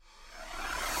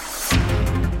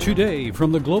Today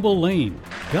from the global lane,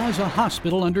 Gaza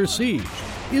hospital under siege.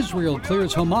 Israel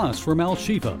clears Hamas from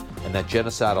Al-Shifa. And that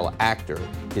genocidal actor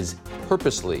is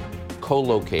purposely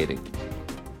co-locating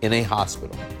in a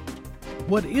hospital.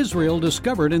 What Israel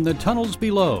discovered in the tunnels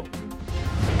below.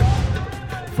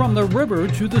 From the river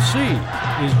to the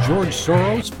sea, is George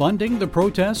Soros funding the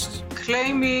protests?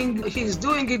 Claiming he's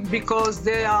doing it because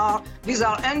these are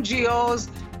NGOs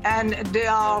and they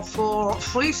are for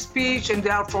free speech and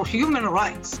they are for human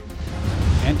rights.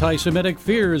 Anti-Semitic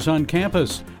fears on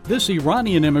campus. This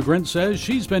Iranian immigrant says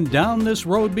she's been down this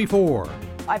road before.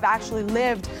 I've actually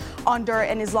lived under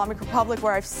an Islamic Republic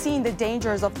where I've seen the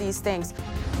dangers of these things.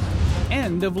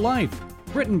 End of life.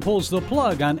 Britain pulls the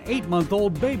plug on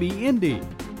 8-month-old baby Indi.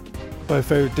 Both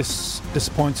very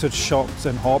disappointed, shocked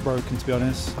and heartbroken, to be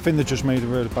honest. I think they just made a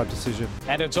really bad decision.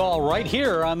 And it's all right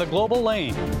here on the global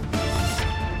lane.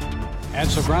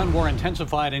 As the ground war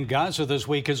intensified in Gaza this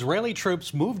week, Israeli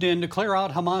troops moved in to clear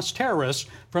out Hamas terrorists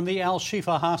from the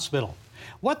Al-Shifa hospital.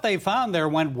 What they found there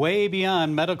went way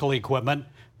beyond medical equipment.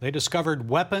 They discovered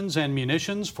weapons and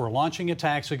munitions for launching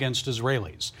attacks against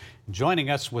Israelis. Joining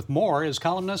us with more is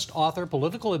columnist, author,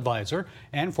 political advisor,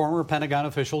 and former Pentagon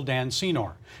official Dan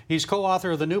Senor. He's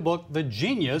co-author of the new book, The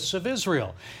Genius of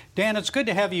Israel. Dan, it's good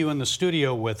to have you in the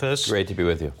studio with us. Great to be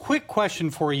with you. Quick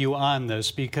question for you on this,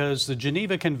 because the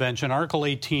Geneva Convention, Article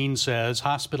 18, says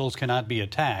hospitals cannot be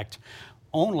attacked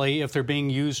only if they're being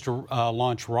used to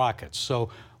launch rockets. So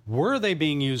were they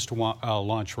being used to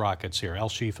launch rockets here,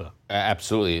 Al-Shifa?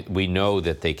 Absolutely. We know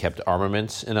that they kept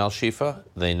armaments in Al-Shifa.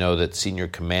 They know that senior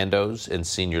commandos and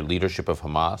senior leadership of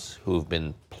Hamas, who've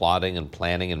been plotting and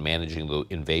planning and managing the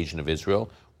invasion of Israel,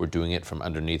 were doing it from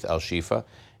underneath Al-Shifa.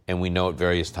 And we know at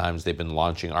various times they've been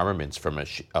launching armaments from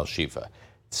Al-Shifa.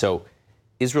 So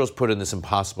Israel's put in this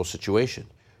impossible situation,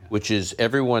 which is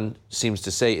everyone seems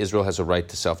to say Israel has a right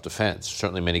to self-defense.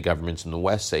 Certainly many governments in the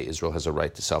West say Israel has a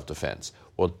right to self-defense.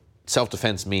 Well,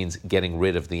 self-defense means getting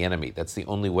rid of the enemy. That's the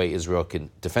only way Israel can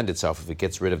defend itself, if it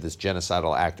gets rid of this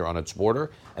genocidal actor on its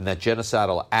border. And that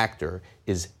genocidal actor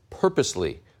is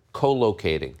purposely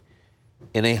co-locating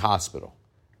in a hospital.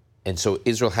 And so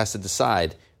Israel has to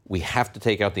decide, we have to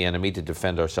take out the enemy to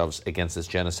defend ourselves against this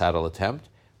genocidal attempt,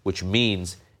 which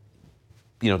means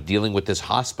dealing with this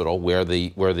hospital where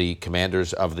the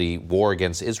commanders of the war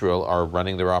against Israel are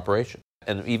running their operation.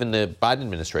 And even the Biden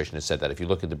administration has said that. If you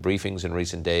look at the briefings in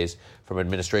recent days from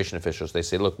administration officials, they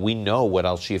say, look, we know what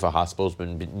Al-Shifa hospital has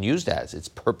been used as. It's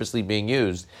purposely being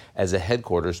used as a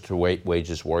headquarters to wage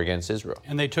this war against Israel.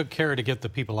 And they took care to get the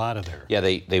people out of there. Yeah,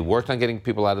 they worked on getting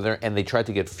people out of there, and they tried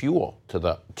to get fuel to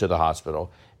the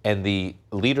hospital. And the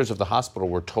leaders of the hospital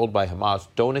were told by Hamas,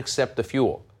 don't accept the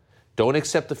fuel. Don't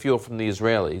accept the fuel from the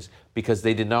Israelis, because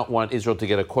they did not want Israel to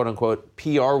get a quote-unquote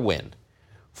PR win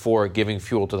for giving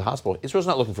fuel to the hospital. Israel's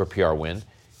not looking for a PR win.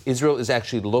 Israel is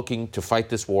actually looking to fight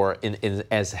this war in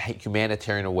as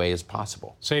humanitarian a way as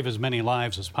possible. Save as many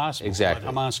lives as possible. Exactly.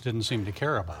 But Hamas didn't seem to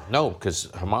care about it. No, because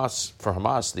for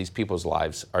Hamas, these people's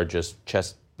lives are just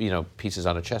pieces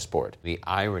on a chessboard. The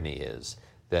irony is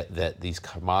that these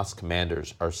Hamas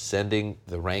commanders are sending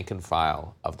the rank and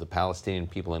file of the Palestinian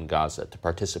people in Gaza to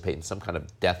participate in some kind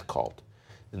of death cult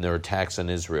in their attacks on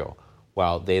Israel,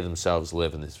 while they themselves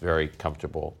live in this very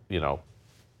comfortable,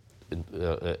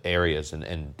 areas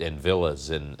and villas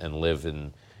and live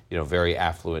in, very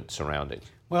affluent surroundings.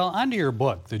 Well, onto your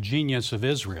book, The Genius of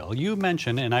Israel, you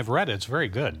mentioned, and I've read it, it's very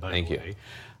good, by the way. Thank you.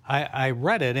 I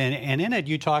read it, and in it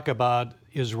you talk about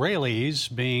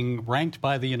Israelis being ranked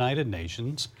by the United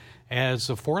Nations as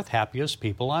the fourth happiest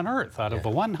people on earth. Out of the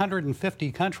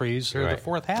 150 countries, they're the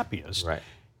fourth happiest. Right.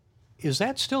 Is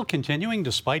that still continuing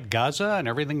despite Gaza and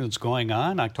everything that's going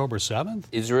on, October 7th?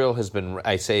 Israel has been,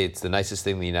 I say it's the nicest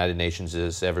thing the United Nations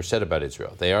has ever said about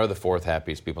Israel. They are the fourth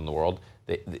happiest people in the world.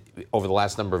 Over the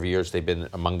last number of years, they've been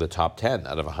among the top 10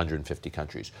 out of 150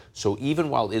 countries. So even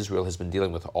while Israel has been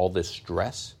dealing with all this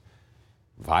stress,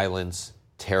 violence,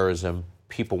 terrorism,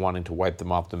 people wanting to wipe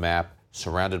them off the map,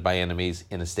 surrounded by enemies,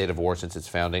 in a state of war since its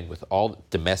founding, with all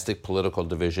domestic political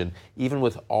division, even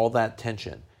with all that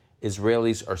tension,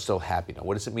 Israelis are still happy. Now,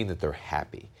 what does it mean that they're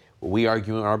happy? What we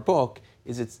argue in our book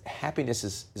is happiness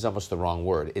is almost the wrong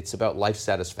word. It's about life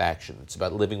satisfaction. It's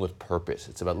about living with purpose.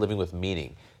 It's about living with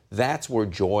meaning. That's where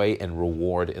joy and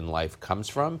reward in life comes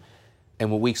from. And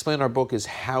what we explain in our book is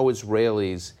how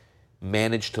Israelis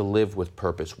manage to live with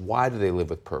purpose. Why do they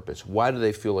live with purpose? Why do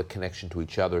they feel a connection to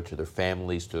each other, to their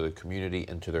families, to their community,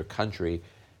 and to their country,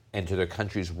 and to their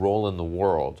country's role in the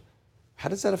world? how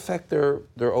does that affect their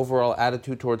overall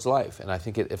attitude towards life? And I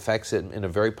think it affects it in a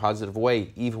very positive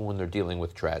way, even when they're dealing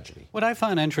with tragedy. What I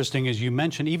find interesting is you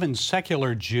mentioned even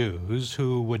secular Jews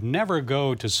who would never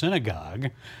go to synagogue.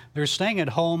 They're staying at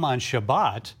home on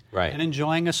Shabbat and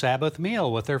enjoying a Sabbath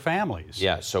meal with their families.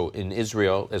 Yeah, so in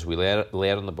Israel, as we lay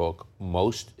out in the book,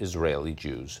 most Israeli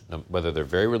Jews, whether they're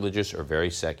very religious or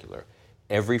very secular,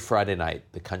 every Friday night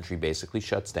the country basically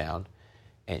shuts down.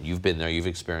 And you've been there, you've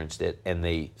experienced it, and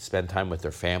they spend time with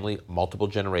their family, multiple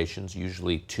generations,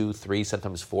 usually 2, 3,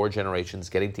 sometimes 4 generations,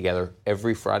 getting together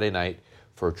every Friday night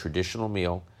for a traditional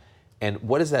meal. And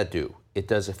what does that do? It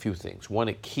does a few things. One,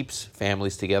 it keeps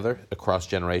families together across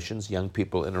generations, young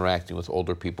people interacting with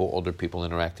older people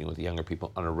interacting with younger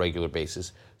people on a regular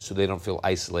basis, so they don't feel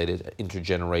isolated,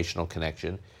 intergenerational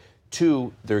connection.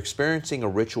 2, they're experiencing a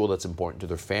ritual that's important to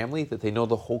their family that they know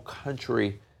the whole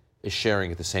country is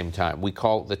sharing at the same time. We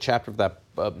call the chapter of that,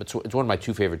 it's one of my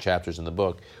 2 favorite chapters in the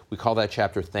book, we call that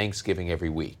chapter Thanksgiving Every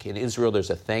Week. In Israel,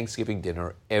 there's a Thanksgiving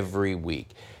dinner every week.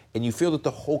 And you feel that the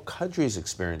whole country is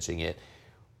experiencing it.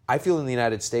 I feel in the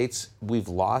United States, we've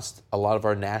lost a lot of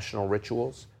our national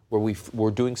rituals, where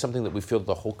we're doing something that we feel that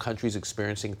the whole country is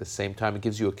experiencing at the same time. It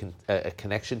gives you a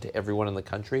connection to everyone in the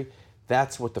country.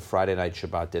 That's what the Friday night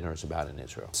Shabbat dinner is about in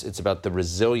Israel. It's about the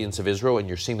resilience of Israel, and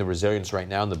you're seeing the resilience right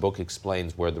now, and the book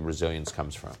explains where the resilience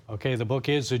comes from. Okay, the book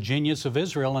is The Genius of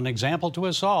Israel, an example to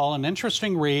us all, an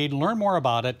interesting read. Learn more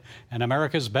about it and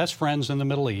America's best friends in the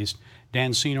Middle East.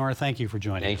 Dan Senor, thank you for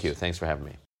joining us. Thank you. Thanks for having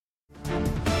me.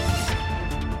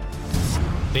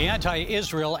 The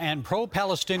anti-Israel and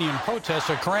pro-Palestinian protests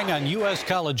occurring on U.S.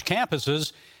 college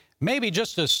campuses may be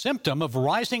just a symptom of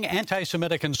rising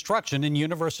anti-Semitic instruction in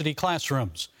university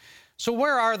classrooms. So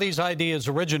where are these ideas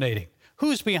originating?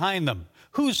 Who's behind them?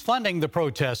 Who's funding the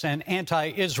protests and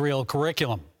anti-Israel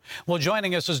curriculum? Well,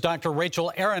 joining us is Dr.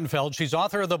 Rachel Ehrenfeld. She's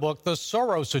author of the book, The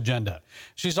Soros Agenda.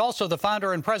 She's also the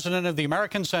founder and president of the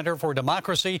American Center for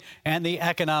Democracy and the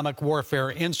Economic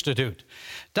Warfare Institute.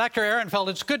 Dr. Ehrenfeld,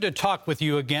 it's good to talk with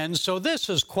you again. So this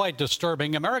is quite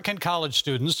disturbing. American college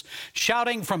students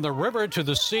shouting from the river to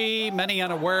the sea, many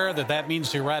unaware that that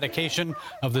means the eradication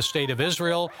of the state of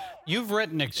Israel. You've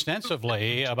written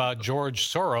extensively about George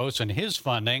Soros and his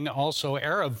funding, also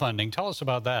Arab funding. Tell us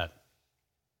about that.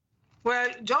 Well,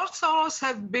 George Soros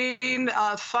has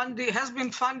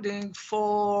been funding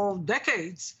for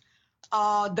decades,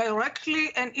 directly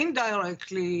and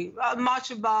indirectly,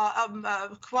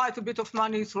 quite a bit of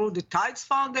money through the Tides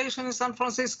Foundation in San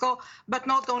Francisco, but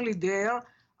not only there,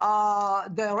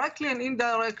 directly and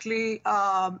indirectly,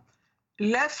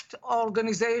 left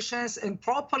organizations and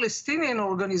pro-Palestinian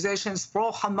organizations,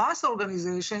 pro-Hamas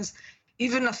organizations,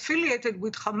 even affiliated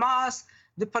with Hamas,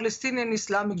 the Palestinian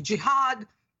Islamic Jihad,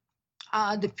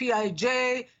 the PIJ,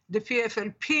 the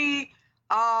PFLP,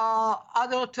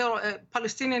 other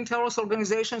Palestinian terrorist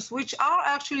organizations, which are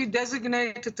actually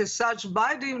designated as such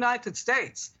by the United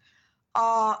States,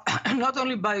 not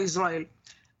only by Israel.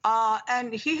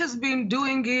 And he has been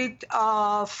doing it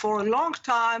for a long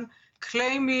time,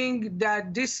 claiming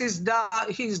that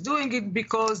he's doing it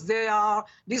because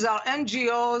these are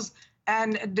NGOs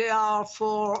and they are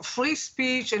for free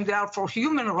speech and they are for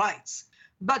human rights.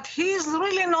 But he's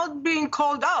really not being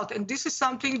called out, and this is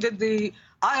something that the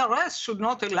IRS should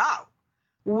not allow.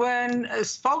 When a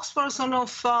spokesperson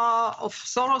of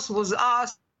Soros was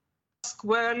asked,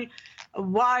 well,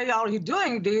 why are you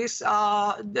doing this?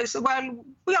 They said, well,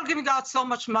 we are giving out so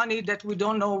much money that we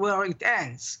don't know where it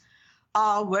ends.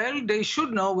 Well, they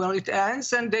should know where it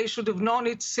ends, and they should have known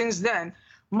it since then.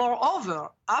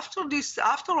 Moreover, after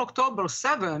October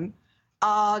 7,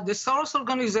 the Soros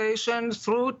organization,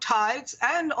 through Tides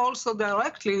and also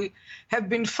directly, have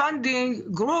been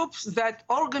funding groups that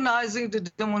organizing the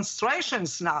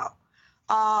demonstrations now.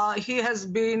 He has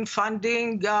been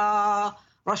funding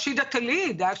Rashida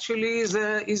Tlaib. Actually,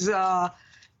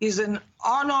 is an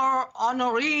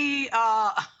honorary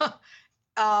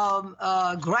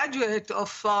graduate of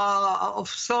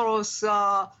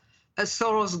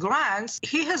Soros grants.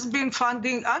 He has been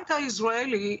funding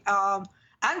anti-Israeli.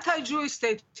 Anti-Jewish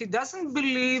state. He doesn't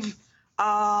believe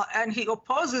and he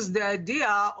opposes the idea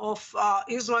of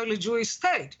Israeli Jewish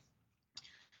state.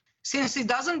 Since he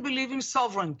doesn't believe in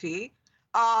sovereignty,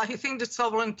 he thinks that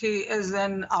sovereignty is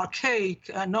an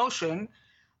archaic notion.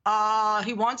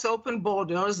 He wants open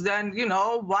borders. Then,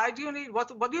 why do you need,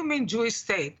 what do you mean Jewish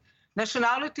state?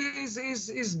 Nationality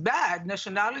is bad.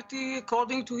 Nationality,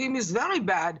 according to him, is very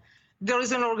bad. There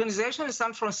is an organization in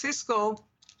San Francisco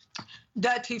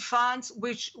that he funds,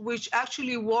 which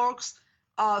actually works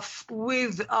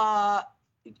with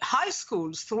high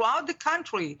schools throughout the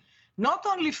country, not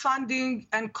only funding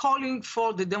and calling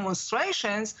for the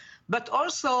demonstrations, but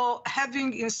also having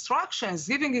instructions,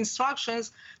 giving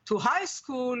instructions to high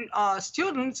school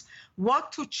students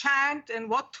what to chant and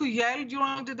what to yell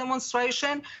during the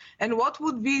demonstration and what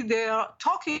would be their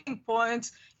talking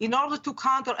points in order to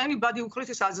counter anybody who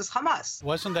criticizes Hamas.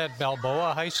 Wasn't that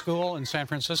Balboa High School in San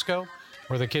Francisco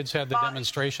where the kids had the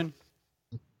demonstration?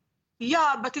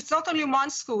 Yeah, but it's not only one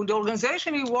school. The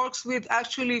organization he works with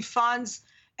actually funds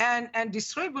and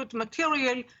distribute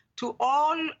material to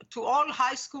all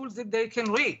high schools that they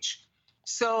can reach.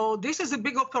 So this is a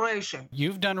big operation.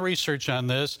 You've done research on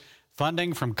this,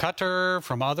 funding from Qatar,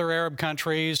 from other Arab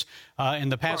countries. In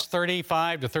the past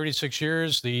 35 to 36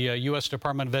 years, the U.S.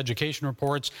 Department of Education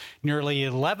reports nearly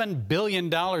 $11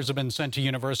 billion have been sent to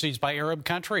universities by Arab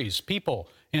countries, people,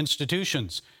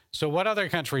 institutions. So what other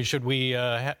countries should we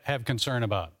have concern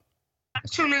about?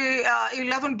 Actually,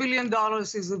 $11 billion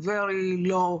is a very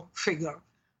low figure.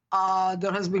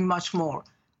 There has been much more.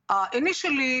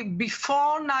 Initially,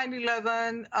 before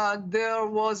 9/11, there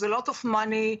was a lot of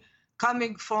money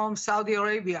coming from Saudi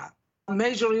Arabia.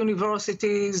 Major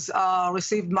universities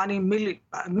received money,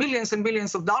 millions and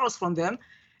millions of dollars from them.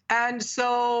 And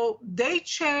so they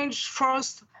changed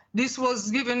first. This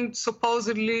was given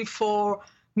supposedly for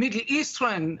Middle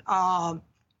Eastern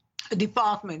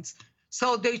departments.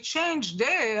 So they changed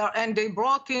there and they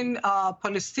brought in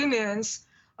Palestinians,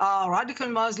 radical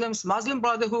Muslims, Muslim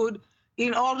Brotherhood,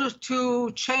 in order to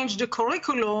change the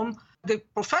curriculum. The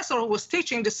professor who was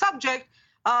teaching the subject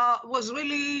was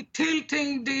really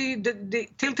tilting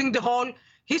the whole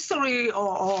history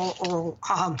or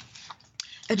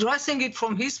addressing it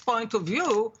from his point of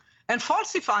view and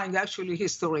falsifying actually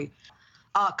history.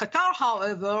 Qatar,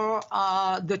 however,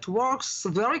 that works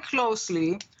very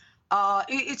closely.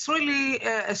 It's really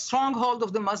a stronghold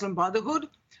of the Muslim Brotherhood,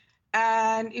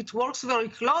 and it works very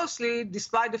closely,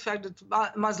 despite the fact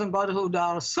that Muslim Brotherhood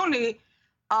are Sunni.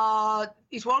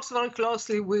 It works very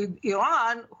closely with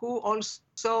Iran, who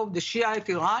also, the Shiite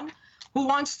Iran, who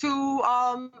wants to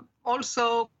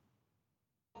also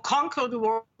conquer the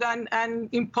world and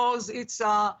impose its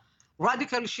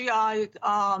radical Shiite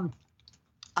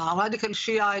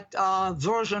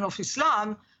version of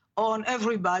Islam on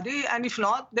everybody, and if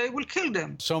not, they will kill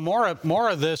them. So more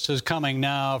of this is coming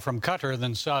now from Qatar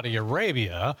than Saudi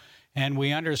Arabia, and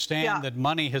we understand that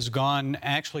money has gone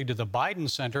actually to the Biden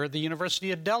Center at the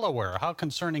University of Delaware. How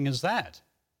concerning is that?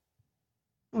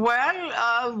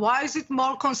 Well, why is it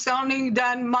more concerning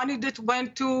than money that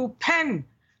went to Penn?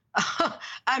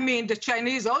 I mean, the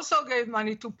Chinese also gave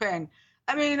money to Penn.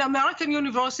 I mean, American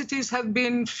universities have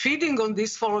been feeding on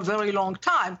this for a very long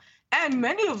time, and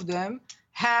many of them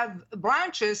have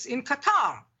branches in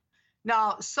Qatar.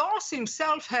 Now, Soros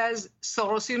himself has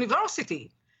Soros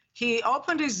University. He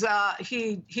opened his,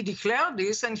 he declared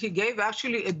this, and he gave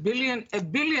actually $1 billion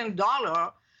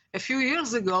a few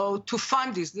years ago to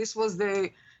fund this. This was the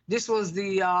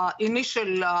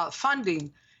initial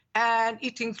funding, and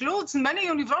it includes many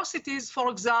universities. For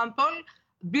example,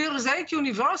 Bir Zayt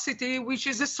University, which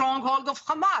is a stronghold of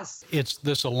Hamas. It's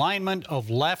this alignment of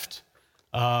left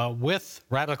with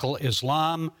radical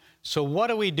Islam. So what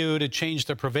do we do to change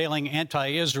the prevailing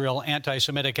anti-Israel,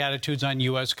 anti-Semitic attitudes on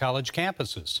U.S. college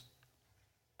campuses?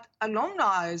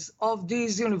 Alumni of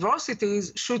these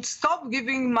universities should stop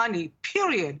giving money,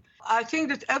 period. I think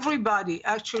that everybody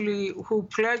actually who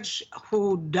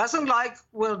doesn't like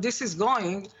where this is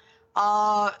going,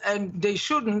 and they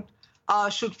shouldn't,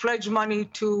 should pledge money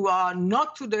to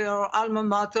not to their alma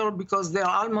mater, because their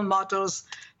alma maters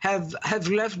have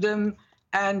left them,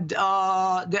 and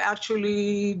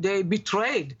they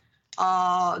betrayed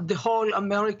the whole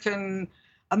American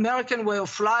way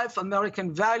of life,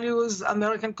 American values,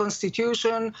 American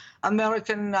Constitution,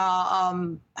 American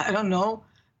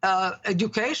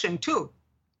education too.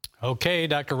 Okay,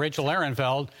 Dr. Rachel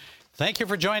Ehrenfeld, thank you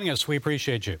for joining us. We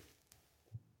appreciate you.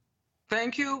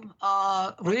 Thank you.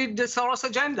 Read the Soros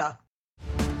agenda.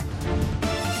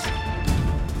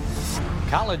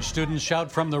 College students shout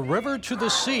from the river to the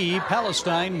sea,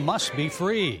 Palestine must be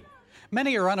free.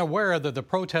 Many are unaware that the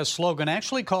protest slogan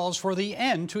actually calls for the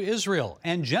end to Israel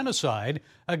and genocide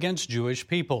against Jewish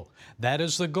people. That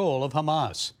is the goal of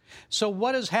Hamas. So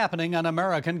what is happening on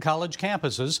American college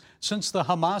campuses since the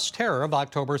Hamas terror of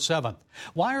October 7th?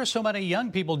 Why are so many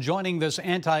young people joining this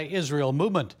anti-Israel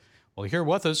movement? Well, here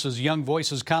with us is Young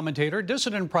Voices commentator,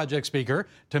 Dissident Project speaker,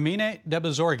 Tamine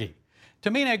Debazorgi.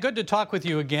 Tamine, good to talk with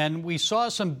you again. We saw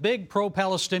some big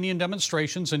pro-Palestinian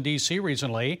demonstrations in D.C.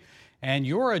 recently, and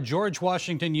you're a George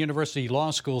Washington University Law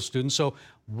School student, so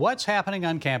what's happening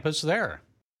on campus there?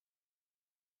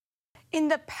 In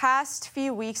the past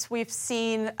few weeks, we've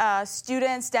seen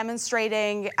students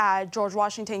demonstrating at George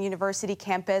Washington University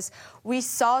campus. We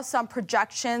saw some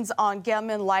projections on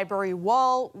Gilman Library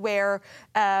wall where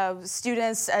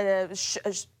students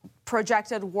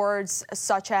projected words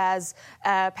such as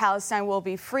Palestine will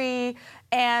be free.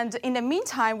 And in the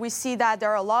meantime, we see that there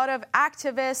are a lot of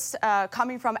activists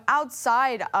coming from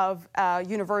outside of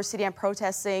university and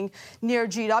protesting near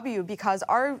GW because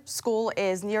our school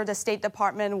is near the State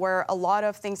Department where a lot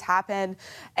of things happen.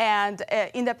 And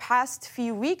in the past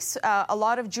few weeks, a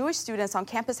lot of Jewish students on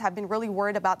campus have been really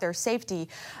worried about their safety.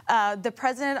 The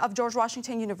president of George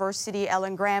Washington University,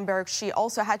 Ellen Granberg, she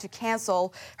also had to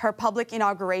cancel her public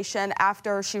inauguration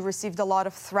after she received a lot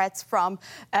of threats from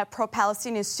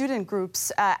pro-Palestinian student groups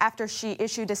after she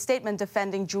issued a statement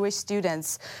defending Jewish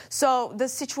students. So the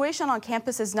situation on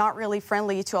campus is not really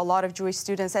friendly to a lot of Jewish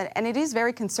students, and it is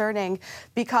very concerning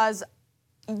because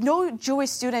no Jewish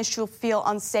student should feel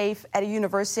unsafe at a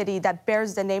university that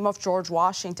bears the name of George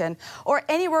Washington or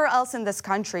anywhere else in this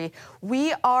country.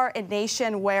 We are a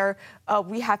nation where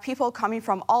we have people coming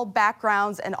from all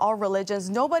backgrounds and all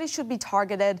religions. Nobody should be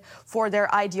targeted for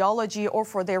their ideology or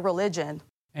for their religion.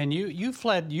 And you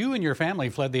and your family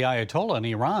fled the Ayatollah in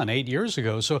Iran 8 years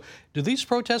ago. So do these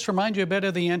protests remind you a bit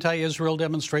of the anti-Israel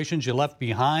demonstrations you left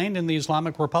behind in the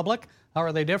Islamic Republic? How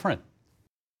are they different?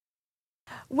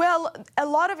 Well, a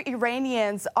lot of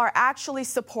Iranians are actually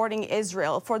supporting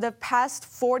Israel. For the past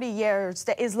 40 years,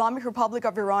 the Islamic Republic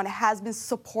of Iran has been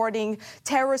supporting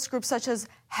terrorist groups such as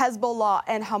Hezbollah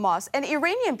and Hamas. And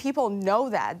Iranian people know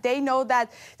that. They know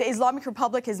that the Islamic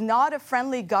Republic is not a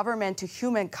friendly government to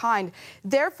humankind.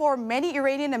 Therefore, many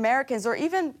Iranian Americans, or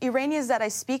even Iranians that I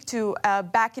speak to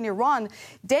back in Iran,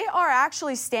 they are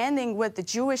actually standing with the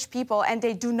Jewish people and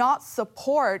they do not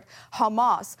support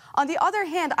Hamas. On the other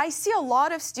hand, I see a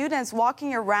lot of students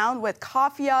walking around with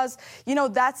kafiyas. You know,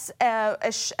 that's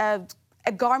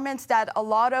a garment that a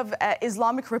lot of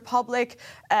Islamic Republic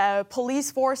police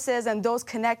forces and those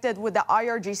connected with the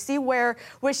IRGC wear,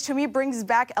 which to me brings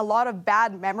back a lot of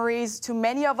bad memories. To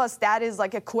many of us, that is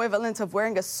like equivalent of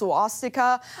wearing a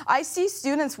swastika. I see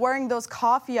students wearing those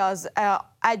kafiyas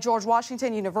at George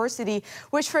Washington University,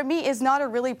 which for me is not a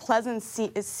really pleasant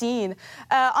scene.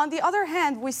 On the other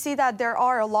hand, we see that there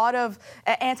are a lot of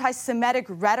anti-Semitic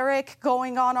rhetoric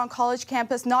going on college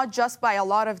campus, not just by a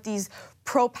lot of these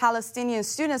pro-Palestinian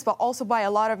students, but also by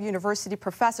a lot of university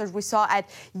professors. We saw at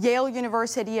Yale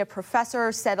University, a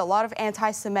professor said a lot of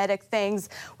anti-Semitic things.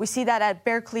 We see that at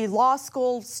Berkeley Law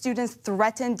School, students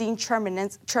threatened Dean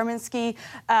Cherminsky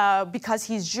because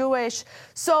he's Jewish.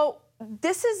 So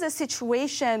this is a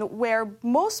situation where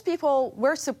most people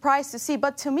were surprised to see,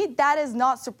 but to me, that is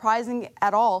not surprising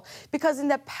at all, because in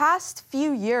the past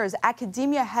few years,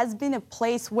 academia has been a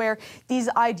place where these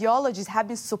ideologies have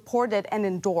been supported and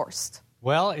endorsed.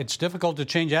 Well, it's difficult to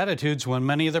change attitudes when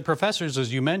many of the professors,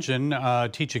 as you mentioned,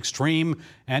 teach extreme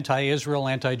anti-Israel,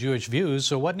 anti-Jewish views.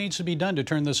 So what needs to be done to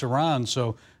turn this around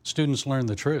so students learn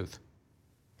the truth?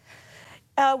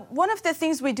 One of the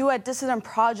things we do at Dissident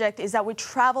Project is that we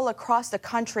travel across the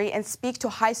country and speak to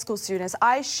high school students.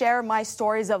 I share my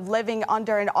stories of living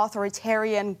under an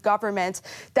authoritarian government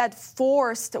that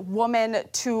forced women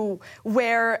to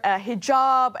wear a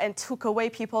hijab and took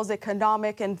away people's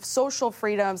economic and social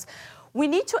freedoms. We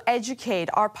need to educate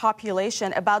our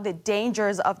population about the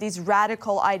dangers of these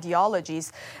radical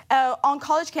ideologies. On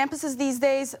college campuses these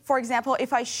days, for example,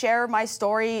 if I share my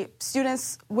story,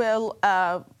 students will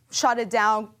shut it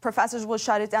down, professors will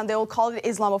shut it down, they will call it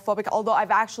Islamophobic, although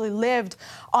I've actually lived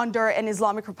under an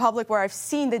Islamic Republic where I've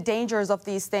seen the dangers of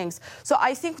these things. So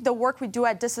I think the work we do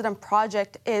at Dissident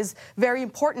Project is very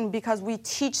important because we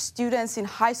teach students in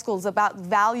high schools about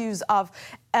values of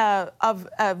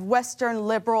Western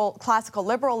liberal, classical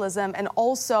liberalism, and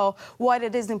also what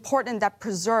it is important that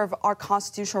preserve our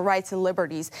constitutional rights and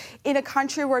liberties. In a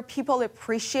country where people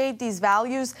appreciate these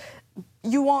values,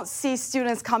 you won't see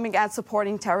students coming and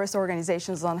supporting terrorist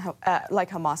organizations like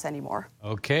Hamas anymore.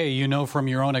 Okay, you know from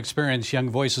your own experience, Young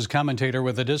Voices commentator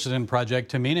with the Dissident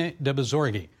Project, Tamina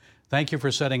Debazorgi. Thank you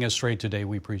for setting us straight today.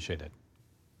 We appreciate it.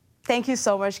 Thank you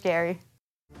so much, Gary.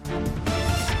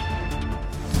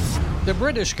 The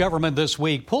British government this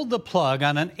week pulled the plug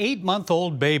on an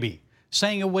 8-month-old baby,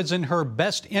 saying it was in her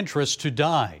best interest to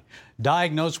die.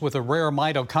 Diagnosed with a rare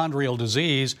mitochondrial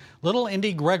disease, little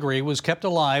Indi was kept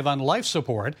alive on life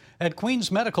support at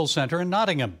Queen's Medical Centre in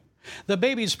Nottingham. The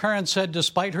baby's parents said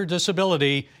despite her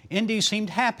disability, Indi seemed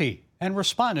happy and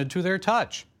responded to their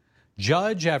touch.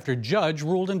 Judge after judge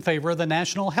ruled in favor of the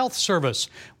National Health Service,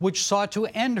 which sought to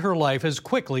end her life as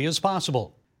quickly as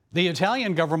possible. The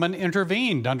Italian government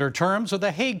intervened under terms of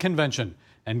the Hague Convention,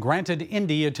 and granted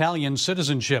Indi Italian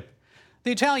citizenship.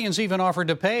 The Italians even offered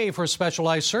to pay for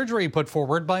specialized surgery put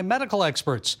forward by medical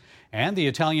experts. And the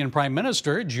Italian Prime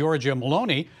Minister, Giorgia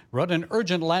Meloni, wrote an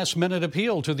urgent last-minute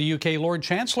appeal to the UK Lord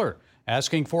Chancellor,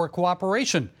 asking for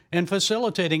cooperation in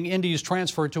facilitating Indi's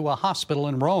transfer to a hospital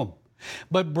in Rome.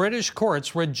 But British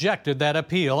courts rejected that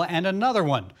appeal and another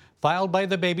one, filed by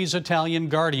the baby's Italian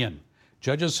guardian.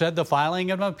 Judges said the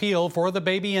filing of an appeal for the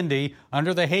baby Indi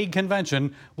under the Hague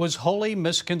Convention was wholly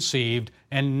misconceived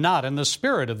and not in the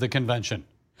spirit of the convention.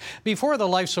 Before the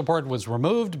life support was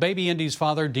removed, baby Indi's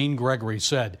father, Dean Gregory,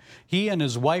 said he and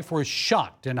his wife were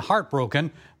shocked and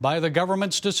heartbroken by the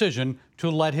government's decision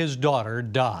to let his daughter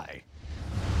die.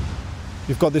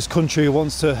 You've got this country who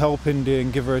wants to help Indi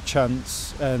and give her a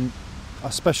chance, and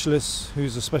a specialist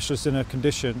who's a specialist in her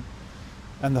condition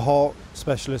and the heart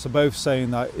specialist are both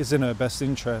saying that it's in her best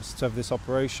interest to have this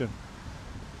operation.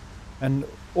 And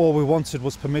all we wanted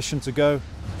was permission to go.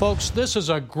 Folks, this is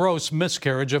a gross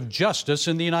miscarriage of justice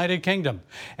in the United Kingdom.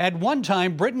 At one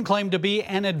time, Britain claimed to be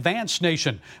an advanced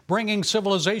nation, bringing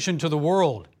civilization to the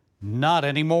world. Not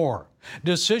anymore.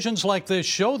 Decisions like this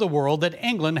show the world that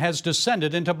England has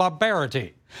descended into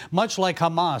barbarity. Much like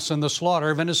Hamas and the slaughter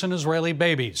of innocent Israeli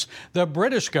babies, the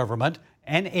British government,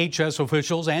 NHS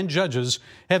officials and judges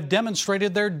have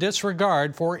demonstrated their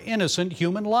disregard for innocent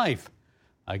human life.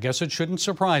 I guess it shouldn't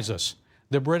surprise us.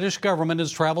 The British government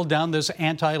has traveled down this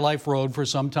anti-life road for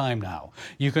some time now.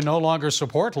 You can no longer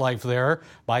support life there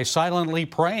by silently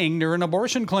praying near an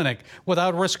abortion clinic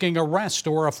without risking arrest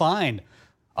or a fine.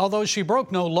 Although she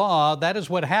broke no law, that is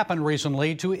what happened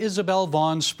recently to Isabel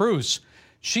Vaughan Spruce.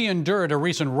 She endured a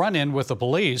recent run-in with the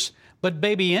police, but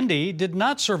baby Indi did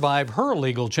not survive her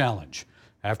legal challenge.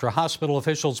 After hospital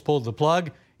officials pulled the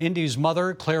plug, Indi's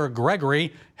mother, Claire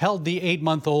Gregory, held the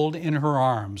 8-month-old in her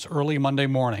arms early Monday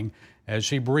morning as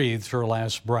she breathed her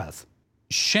last breath.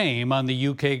 Shame on the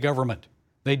UK government.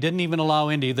 They didn't even allow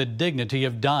Indi the dignity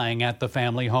of dying at the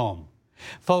family home.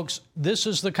 Folks, this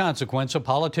is the consequence of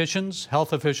politicians,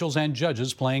 health officials, and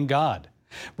judges playing God.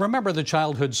 Remember the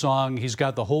childhood song, "He's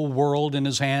Got the Whole World in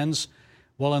His Hands"?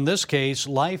 Well, in this case,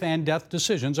 life and death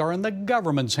decisions are in the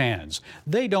government's hands.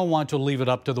 They don't want to leave it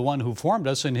up to the one who formed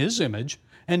us in his image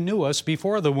and knew us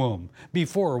before the womb,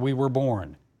 before we were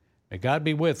born. May God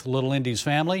be with little Indi's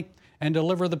family and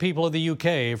deliver the people of the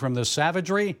UK from the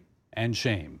savagery and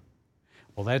shame.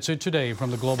 Well, that's it today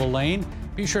from the Global Lane.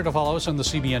 Be sure to follow us on the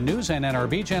CBN News and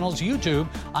NRB channels, YouTube,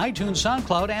 iTunes,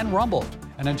 SoundCloud, and Rumble.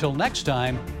 And until next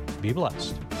time, be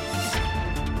blessed.